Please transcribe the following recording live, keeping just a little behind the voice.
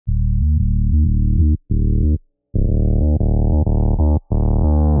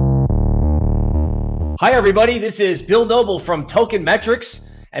Hi, everybody. This is Bill Noble from Token Metrics,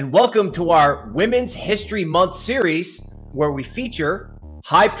 and welcome to our Women's History Month series, where we feature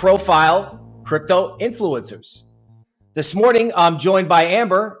high-profile crypto influencers. This morning, I'm joined by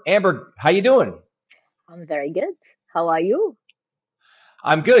Amber. Amber, how you doing? I'm very good. How are you?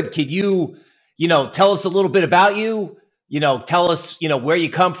 I'm good. Could you, tell us a little bit about you? Tell us, where you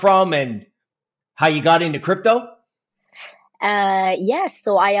come from and how you got into crypto? Yes,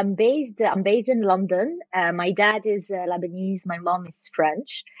 so I'm based in London. My dad is Lebanese, my mom is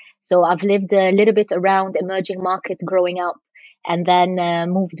French. So I've lived a little bit around emerging market growing up and then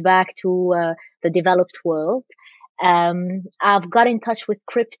moved back to the developed world. I've got in touch with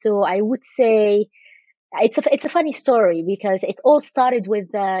crypto, I would say. It's a funny story because it all started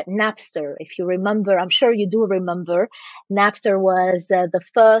with Napster. If you remember, I'm sure you do remember, Napster was the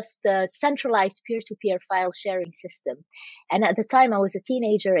first centralized peer-to-peer file sharing system. And at the time, I was a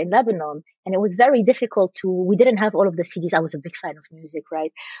teenager in Lebanon, and it was very difficult we didn't have all of the CDs. I was a big fan of music,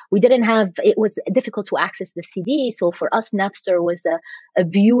 right? It was difficult to access the CD. So for us, Napster was a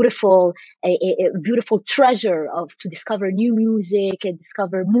beautiful treasure to discover new music and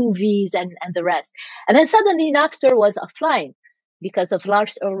discover movies and the rest. And then suddenly Napster was offline because of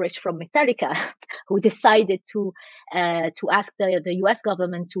Lars Ulrich from Metallica, who decided to ask the US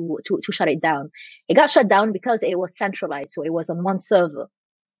government to shut it down. It got shut down because it was centralized, so it was on one server.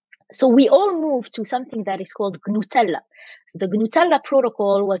 So we all moved to something that is called Gnutella. So the Gnutella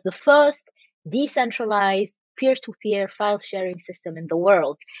protocol was the first decentralized peer-to-peer file sharing system in the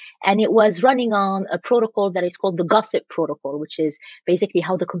world. And it was running on a protocol that is called the gossip protocol, which is basically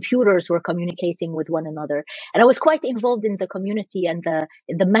how the computers were communicating with one another. And I was quite involved in the community and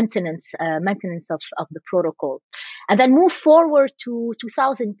in the maintenance of the protocol. And then move forward to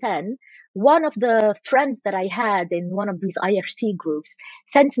 2010. One of the friends that I had in one of these IRC groups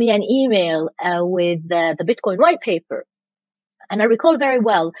sent me an email with the Bitcoin white paper. And I recall very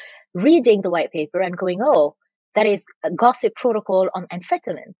well reading the white paper and going, oh, that is a gossip protocol on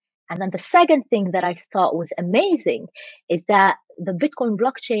amphetamine. And then the second thing that I thought was amazing is that the Bitcoin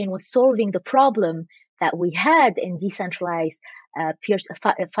blockchain was solving the problem that we had in decentralized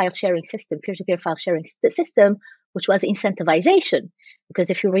peer-to-peer file sharing system, which was incentivization. Because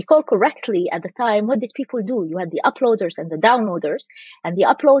if you recall correctly, at the time, what did people do? You had the uploaders and the downloaders, and the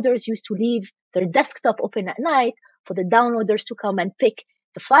uploaders used to leave their desktop open at night for the downloaders to come and pick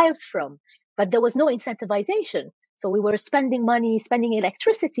the files from. But there was no incentivization. So we were spending money, spending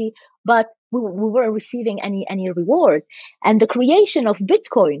electricity, but we weren't receiving any reward. And the creation of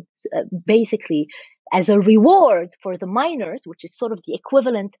Bitcoin, basically, as a reward for the miners, which is sort of the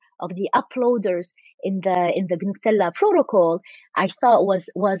equivalent of the uploaders in the Gnutella protocol, I thought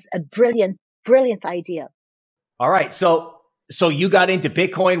was a brilliant idea. All right. So you got into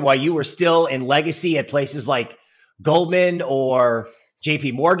Bitcoin while you were still in legacy at places like Goldman or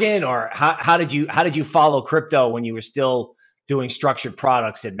JP Morgan, or how did you follow crypto when you were still doing structured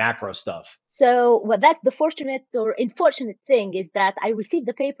products and macro stuff? So that's the fortunate or unfortunate thing is that I received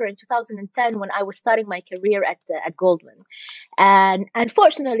the paper in 2010 when I was starting my career at Goldman. And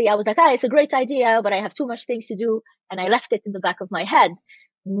unfortunately, I was like, it's a great idea, but I have too much things to do. And I left it in the back of my head.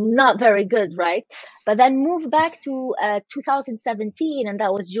 Not very good, right? But then moved back to 2017, and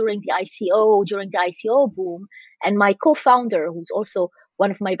that was during the ICO boom. And my co-founder, who's also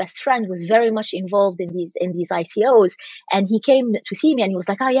one of my best friends, was very much involved in these ICOs. And he came to see me and he was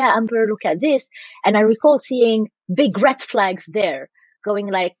like, oh yeah, Amber, look at this. And I recall seeing big red flags there going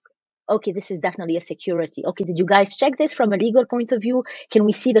like, okay, this is definitely a security. Okay, did you guys check this from a legal point of view? Can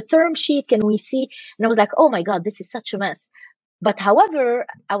we see the term sheet? Can we see? And I was like, oh my God, this is such a mess. But however,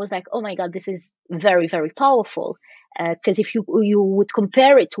 I was like, oh my God, this is very, very powerful. Because if you would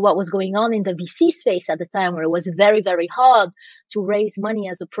compare it to what was going on in the VC space at the time, where it was very, very hard to raise money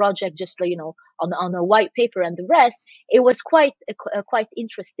as a project, just on a white paper and the rest, it was quite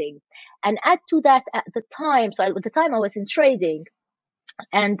interesting. And add to that at the time, so at the time I was in trading.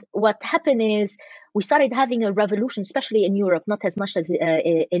 And what happened is we started having a revolution, especially in Europe, not as much as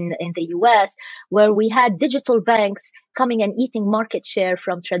in the US, where we had digital banks coming and eating market share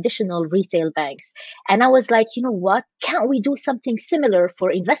from traditional retail banks. And I was like, you know what? Can't we do something similar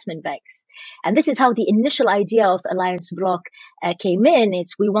for investment banks? And this is how the initial idea of Alliance Block came in.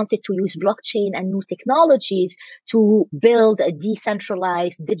 We wanted to use blockchain and new technologies to build a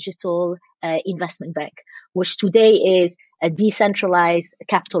decentralized digital investment bank, which today is a decentralized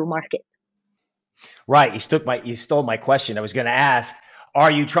capital market. Right. You stole my question. I was going to ask,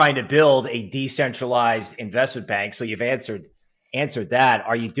 are you trying to build a decentralized investment bank? So you've answered that.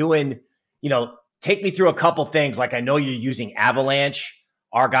 Are you doing, take me through a couple things. Like I know you're using Avalanche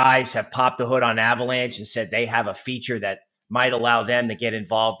our guys have popped the hood on Avalanche and said they have a feature that might allow them to get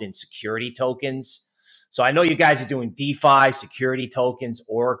involved in security tokens. So I know you guys are doing DeFi, security tokens,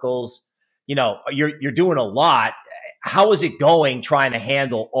 oracles. You know, you're doing a lot. How is it going trying to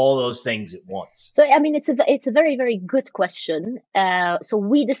handle all those things at once? So, I mean, it's a very, very good question. So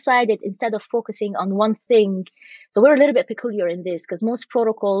we decided instead of focusing on one thing, so we're a little bit peculiar in this because most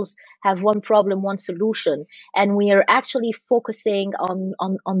protocols have one problem, one solution, and we are actually focusing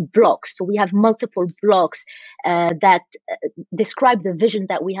on blocks. So we have multiple blocks that describe the vision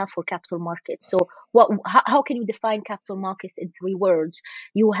that we have for capital markets. So how can you define capital markets in 3 words?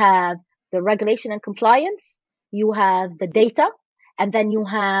 You have the regulation and compliance, you have the data, and then you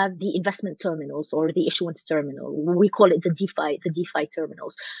have the investment terminals or the issuance terminal. We call it the DeFi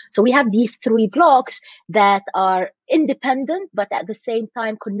terminals. So we have these 3 blocks that are independent, but at the same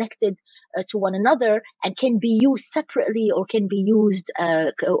time connected to one another and can be used separately or can be used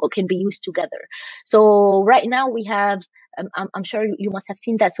together. So right now we have, I'm sure you must have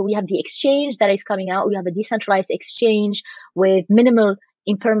seen that. So we have the exchange that is coming out. We have a decentralized exchange with minimal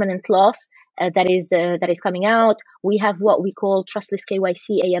impermanent loss. That is coming out. We have what we call trustless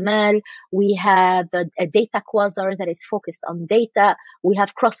KYC AML. We have a data quasar that is focused on data. We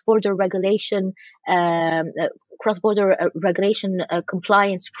have cross-border regulation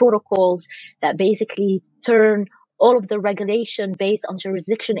compliance protocols that basically turn all of the regulation based on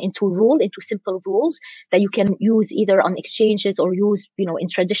jurisdiction into simple rules that you can use either on exchanges or use, in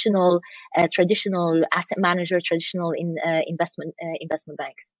traditional asset manager, traditional investment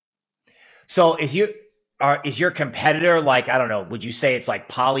banks. So is your competitor like, I don't know, would you say it's like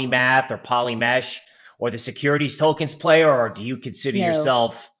Polymath or Polymesh or the securities tokens player, or do you consider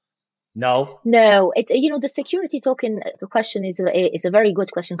yourself? No, the security token question is a very good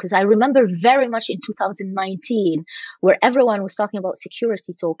question, because I remember very much in 2019 where everyone was talking about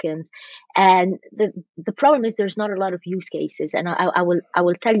security tokens, and the problem is there's not a lot of use cases, and I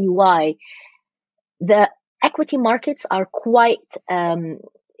will tell you why. The equity markets are quite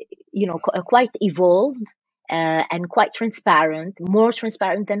quite evolved and quite transparent, more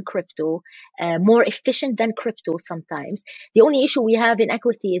transparent than crypto, more efficient than crypto sometimes. The only issue we have in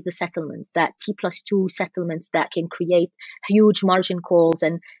equity is the settlement, that T+2 settlements that can create huge margin calls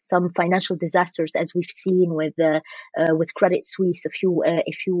and some financial disasters, as we've seen with Credit Suisse a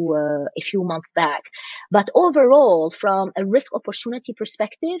few months back. But overall, from a risk opportunity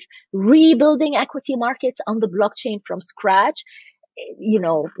perspective, rebuilding equity markets on the blockchain from scratch,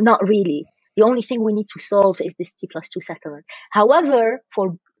 not really. The only thing we need to solve is this T+2 settlement. However,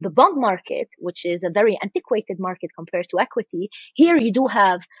 for the bond market, which is a very antiquated market compared to equity, here you do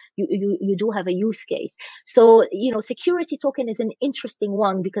have a use case. So, security token is an interesting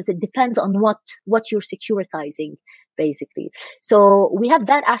one because it depends on what you're securitizing, basically. So we have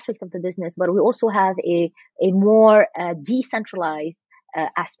that aspect of the business, but we also have a more decentralized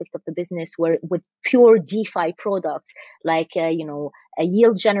aspect of the business with pure DeFi products like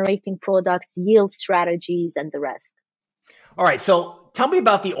yield generating products, yield strategies, and the rest. All right, so tell me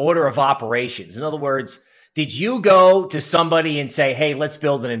about the order of operations. In other words, did you go to somebody and say, hey, let's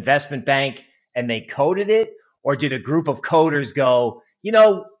build an investment bank, and they coded it? Or did a group of coders go,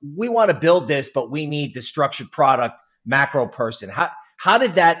 we want to build this, but we need the structured product macro person? How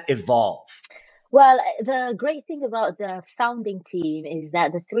did that evolve? Well, the great thing about the founding team is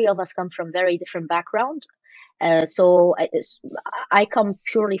that the 3 of us come from very different backgrounds. So I come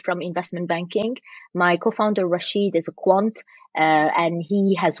purely from investment banking. My co-founder Rashid is a quant, and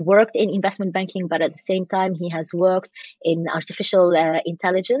he has worked in investment banking, but at the same time he has worked in artificial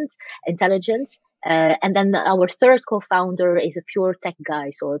intelligence. And then our third co-founder is a pure tech guy,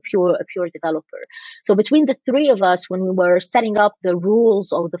 so a pure developer. So between the 3 of us, when we were setting up the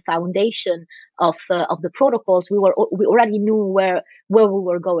rules of the foundation of the protocols, we already knew where we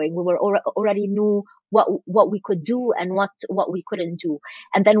were going. We already knew what we could do and what we couldn't do.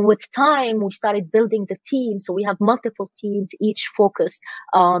 And then with time, we started building the team. So we have multiple teams, each focused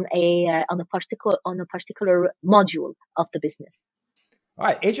on a particular module of the business. All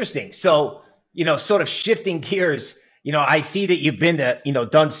right, interesting. So, sort of shifting gears, I see that you've been to,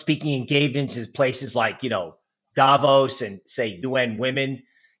 done speaking engagements in places like, Davos and say UN Women.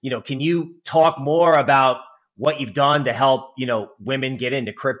 Can you talk more about what you've done to help, women get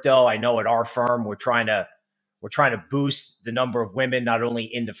into crypto? I know at our firm, we're trying to boost the number of women, not only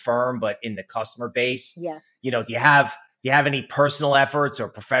in the firm, but in the customer base. Yeah. Do you have any personal efforts or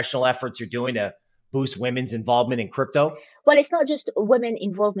professional efforts you're doing to boost women's involvement in crypto? Well, it's not just women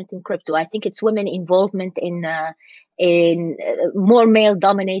involvement in crypto. I think it's women involvement in more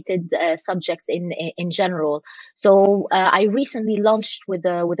male-dominated subjects in general. So I recently launched with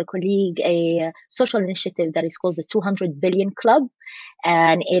a colleague a social initiative that is called the 200 Billion Club,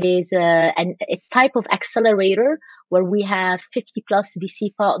 and it is a type of accelerator where we have 50 plus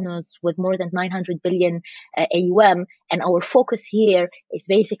VC partners with more than 900 billion AUM, and our focus here is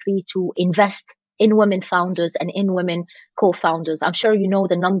basically to invest in women founders and in women co-founders. I'm sure you know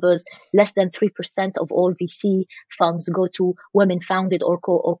the numbers. Less than 3% of all VC funds go to women-founded or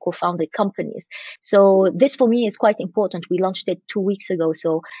co-founded companies. So this for me is quite important. We launched it 2 weeks ago.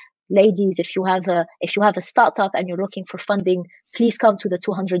 So ladies, if you have a startup and you're looking for funding, please come to the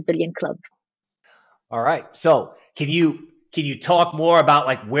 200 Billion Club. All right. So can you talk more about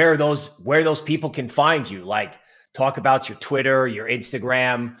like where those people can find you? Like, talk about your Twitter, your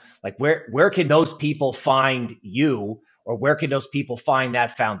Instagram, like where can those people find you, or where can those people find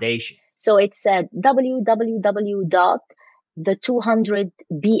that foundation? So it's at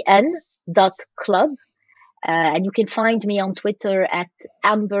www.the200bn.club. And you can find me on Twitter at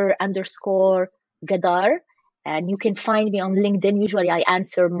Amber_Ghaddar. And you can find me on LinkedIn. Usually I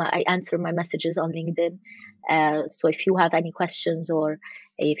answer my messages on LinkedIn. So if you have any questions or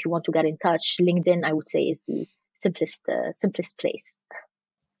if you want to get in touch, LinkedIn, I would say, is the simplest place.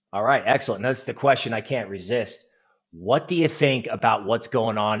 All right. Excellent. That's the question I can't resist. What do you think about what's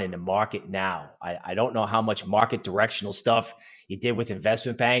going on in the market now? I don't know how much market directional stuff you did with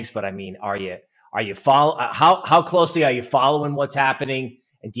investment banks, but I mean, are you how closely are you following what's happening?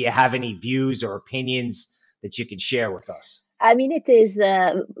 And do you have any views or opinions that you can share with us? I mean, it is,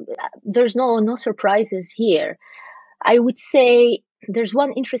 there's no surprises here. I would say there's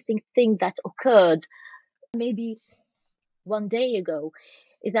one interesting thing that occurred maybe 1 day ago,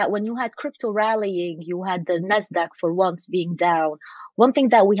 is that when you had crypto rallying, you had the Nasdaq for once being down. One thing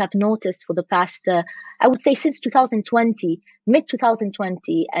that we have noticed for the past, I would say since 2020, mid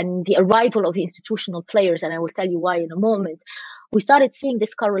 2020, and the arrival of institutional players, and I will tell you why in a moment, we started seeing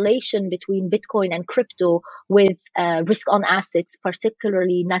this correlation between Bitcoin and crypto with risk on assets,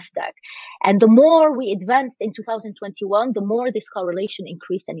 particularly Nasdaq. And the more we advanced in 2021, the more this correlation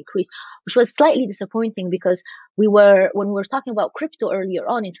increased, which was slightly disappointing because when we were talking about crypto earlier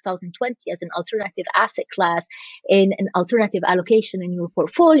on in 2020 as an alternative asset class in an alternative allocation in your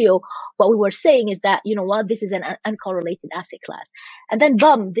portfolio, what we were saying is that, you know what, this is an uncorrelated asset class. And then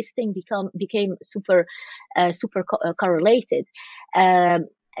boom, this thing became super correlated. And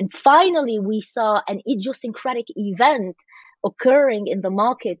finally, we saw an idiosyncratic event occurring in the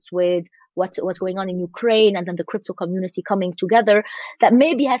markets with what was going on in Ukraine and then the crypto community coming together that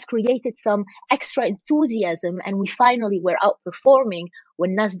maybe has created some extra enthusiasm, and we finally were outperforming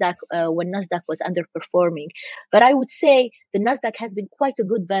when Nasdaq was underperforming. But I would say the Nasdaq has been quite a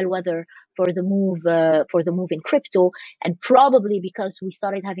good bellwether for the move in crypto, and probably because we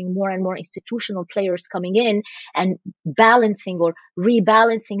started having more and more institutional players coming in and balancing or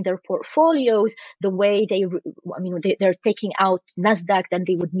rebalancing their portfolios the way they're taking out Nasdaq, then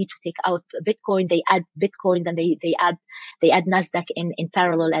they would need to take out Bitcoin. They add Bitcoin, then they add Nasdaq in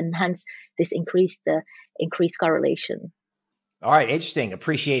parallel, and hence this increased correlation. All right, interesting.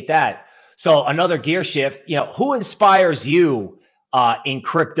 Appreciate that. So another gear shift. Who inspires you in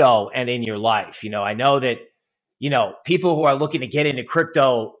crypto and in your life? I know that people who are looking to get into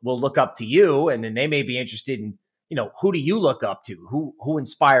crypto will look up to you, and then they may be interested in who do you look up to? Who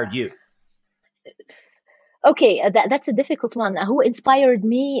inspired you? Okay, that's a difficult one. Who inspired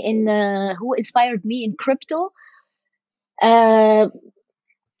me in crypto? I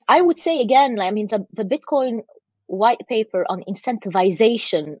would say again, the Bitcoin white paper on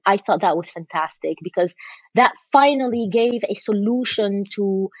incentivization, I thought that was fantastic because that finally gave a solution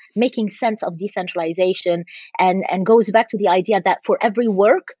to making sense of decentralization, and goes back to the idea that for every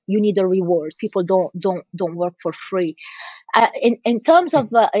work you need a reward. People don't work for free. In terms of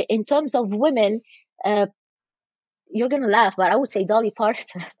women, you're gonna laugh, but I would say Dolly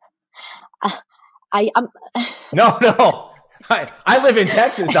Parton. No. I live in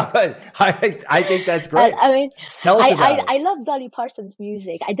Texas. I think that's great. Tell us about it. I love Dolly Parton's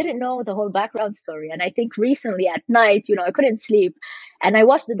music. I didn't know the whole background story. And I think recently at night, I couldn't sleep. And I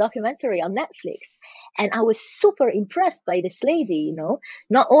watched the documentary on Netflix. And I was super impressed by this lady,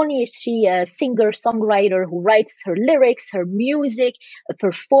 Not only is she a singer, songwriter who writes her lyrics, her music, a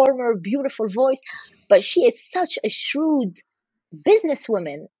performer, beautiful voice, but she is such a shrewd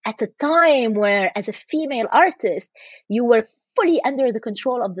businesswoman at a time where, as a female artist, you were fully under the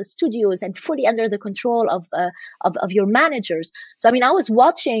control of the studios and fully under the control of your managers. So I mean, I was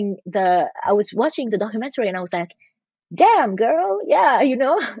watching the documentary and I was like, damn girl, yeah, you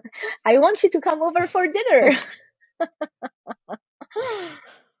know, I want you to come over for dinner.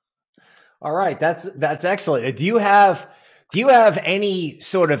 All right, that's excellent. Do you have any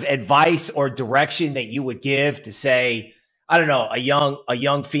sort of advice or direction that you would give to, say, I don't know, a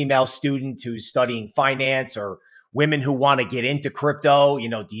young female student who's studying finance, or women who want to get into crypto? You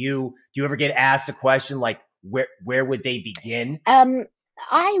know, do you ever get asked a question like, where would they begin?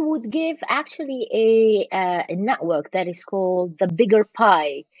 I would give actually a network that is called the Bigger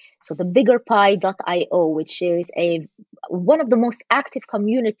Pie. So the biggerpie.io, which is one of the most active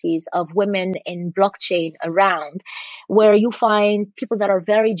communities of women in blockchain around, where you find people that are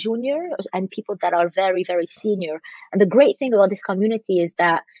very junior and people that are very, very senior. And the great thing about this community is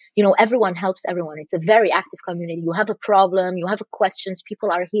that, you know, everyone helps everyone. It's a very active community. You have a problem, you have questions,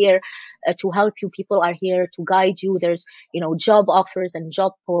 people are here to help you. People are here to guide you. There's, you know, job offers and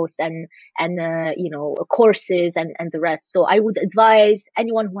job posts and you know, courses and the rest. So I would advise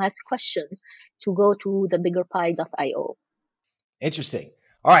anyone who has questions to go to the biggerpie.io. Interesting.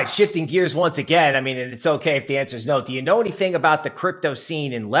 All right, shifting gears once again. I mean, and it's okay if the answer is no. Do you know anything about the crypto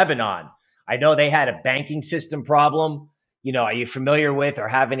scene in Lebanon? I know they had a banking system problem. You know, are you familiar with or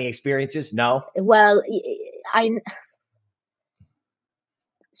have any experiences? No? Well,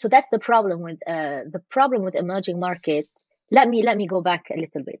 so that's the problem with emerging market. Let me go back a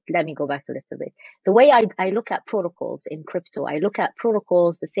little bit. The way I look at protocols in crypto, I look at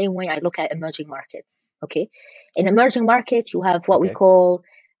protocols the same way I look at emerging markets. Okay. In emerging markets, you have what we call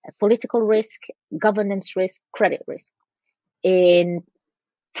political risk, governance risk, credit risk. In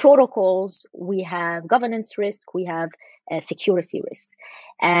protocols, we have governance risk, we have security risk.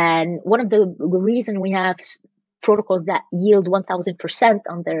 And one of the reasons we have protocols that yield 1000%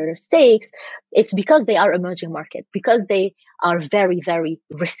 on their stakes, it's because they are emerging market, because they are very, very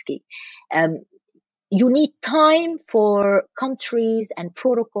risky. You need time for countries and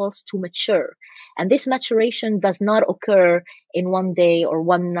protocols to mature. And this maturation does not occur in one day or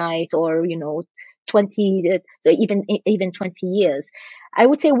one night or, you know, even 20 years. I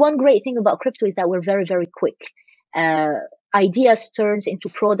would say one great thing about crypto is that we're very, very quick. Ideas turns into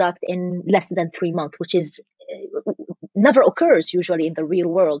product in less than 3 months, which is never occurs usually in the real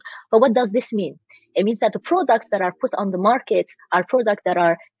world. But what does this mean? It means that the products that are put on the markets are products that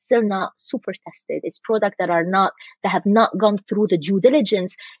are still not super tested. It's products that have not gone through the due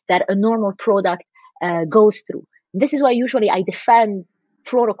diligence that a normal product goes through. This is why usually I defend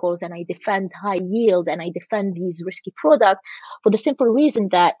protocols and I defend high yield and I defend these risky products for the simple reason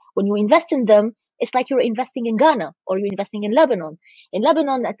that when you invest in them, it's like you're investing in Ghana or you're investing in Lebanon. In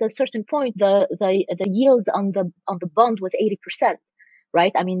Lebanon, at a certain point, the yield on the bond was 80%,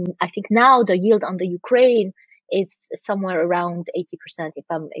 right? I mean, I think now the yield on the Ukraine is somewhere around 80%,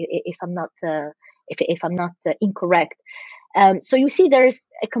 if I'm not incorrect. So you see, there's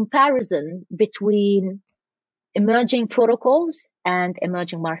a comparison between emerging protocols and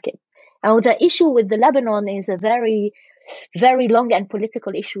emerging market. Now, the issue with the Lebanon is a very, very long and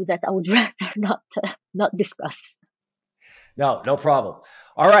political issue that I would rather not discuss. No problem.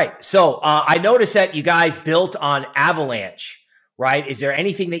 All right. So I noticed that you guys built on Avalanche, right? Is there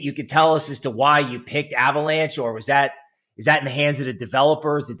anything that you could tell us as to why you picked Avalanche, or is that in the hands of the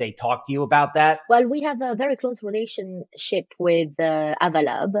developers? Did they talk to you about that? Well, we have a very close relationship with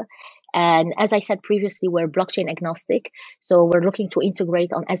Avalab. And as I said previously, we're blockchain agnostic. So we're looking to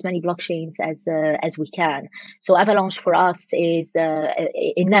integrate on as many blockchains as we can. So Avalanche for us is a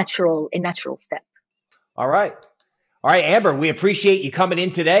natural step. All right. Amber, we appreciate you coming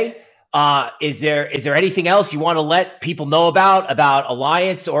in today. Is there anything else you want to let people know about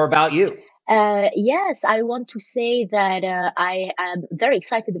Alliance or about you? Yes, I want to say that I am very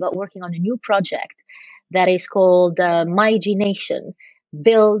excited about working on a new project that is called MyG Nation,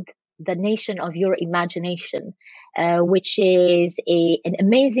 Build the Nation of Your Imagination, which is an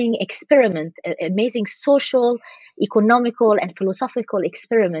amazing experiment, an amazing social, economical, and philosophical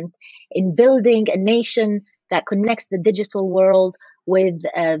experiment in building a nation that connects the digital world with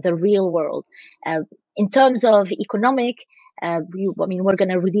the real world. In terms of economic, we're going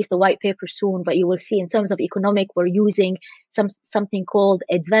to release the white paper soon, but you will see in terms of economic, we're using something called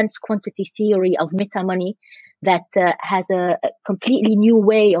advanced quantity theory of meta money that has a completely new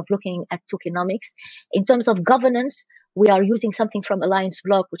way of looking at tokenomics. In terms of governance, we are using something from Alliance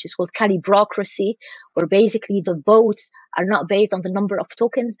Block, which is called calibrocracy, where basically the votes are not based on the number of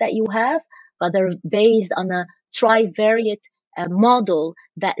tokens that you have, but they're based on a trivariate model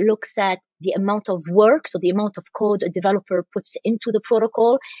that looks at the amount of work, so the amount of code a developer puts into the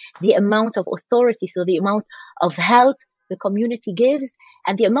protocol, the amount of authority, so the amount of help the community gives,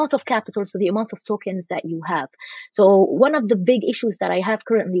 and the amount of capital, so the amount of tokens that you have. So one of the big issues that I have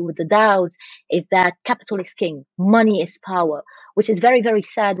currently with the DAOs is that capital is king, money is power, which is very, very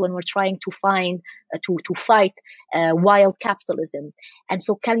sad when we're trying to fight wild capitalism. And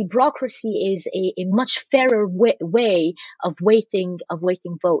so calibrocracy is a much fairer way of weighting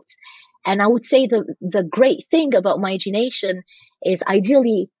votes. And I would say the great thing about MyGNation is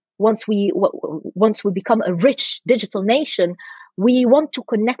ideally, once we become a rich digital nation, we want to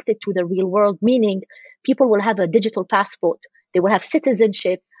connect it to the real world, meaning people will have a digital passport. They will have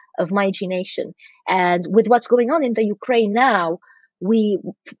citizenship of MyGNation. And with what's going on in the Ukraine now, we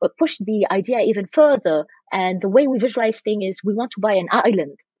push the idea even further. And the way we visualize things is we want to buy an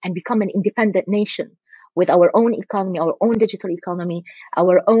island and become an independent nation with our own economy, our own digital economy,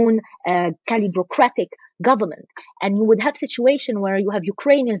 our own calibrocratic government. And you would have situation where you have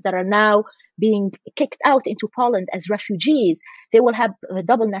Ukrainians that are now being kicked out into Poland as refugees. They will have a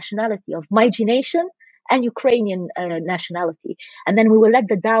double nationality of MyGNation and Ukrainian nationality. And then we will let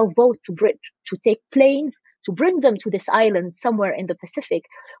the DAO vote to take planes to bring them to this island somewhere in the Pacific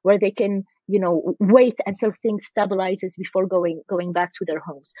where they can, wait until things stabilizes before going back to their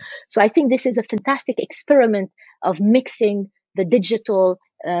homes. So I think this is a fantastic experiment of mixing the digital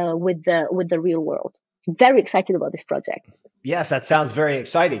with the real world. Very excited about this project. Yes, that sounds very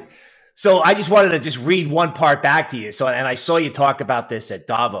exciting. So I just wanted to just read one part back to you. And I saw you talk about this at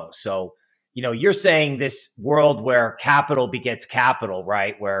Davos. So, you're saying this world where capital begets capital,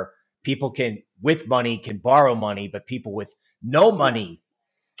 right? Where people with money can borrow money, but people with no money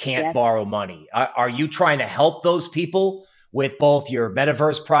can't borrow money. Are you trying to help those people with both your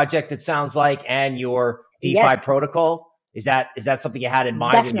metaverse project, it sounds like, and your DeFi protocol? Is that something you had in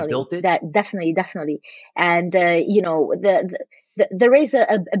mind when you built it? Definitely. And, there is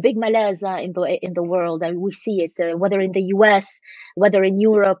a big malaise in the world, and we see it, whether in the US, whether in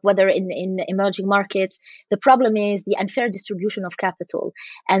Europe, whether in emerging markets. The problem is the unfair distribution of capital.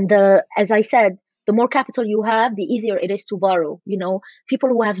 And as I said, the more capital you have, the easier it is to borrow. People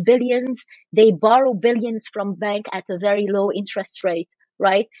who have billions, they borrow billions from bank at a very low interest rate,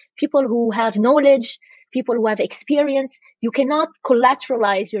 right? People who have knowledge, people who have experience, you cannot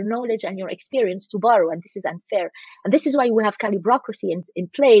collateralize your knowledge and your experience to borrow. And this is unfair. And this is why we have calibrocracy in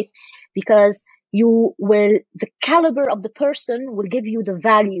place, because the caliber of the person will give you the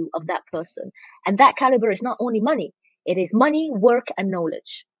value of that person. And that caliber is not only money. It is money, work, and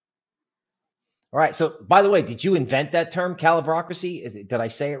knowledge. All right. So, by the way, did you invent that term, calibrocracy? Did I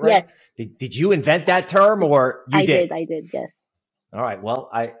say it right? Yes. Did you invent that term, or you did? I did. Yes. All right. Well,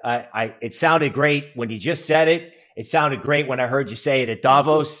 it sounded great when you just said it. It sounded great when I heard you say it at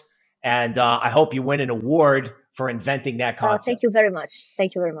Davos. And I hope you win an award for inventing that concept. Thank you very much.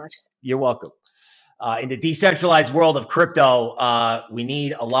 Thank you very much. You're welcome. In the decentralized world of crypto, we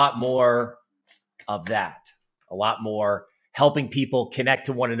need a lot more of that. A lot more helping people connect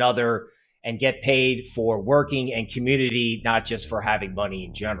to one another and get paid for working and community, not just for having money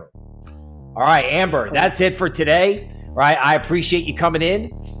in general. All right, Amber, that's it for today. Right. I appreciate you coming in.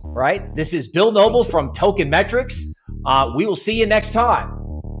 Right. This is Bill Noble from Token Metrics. We will see you next time.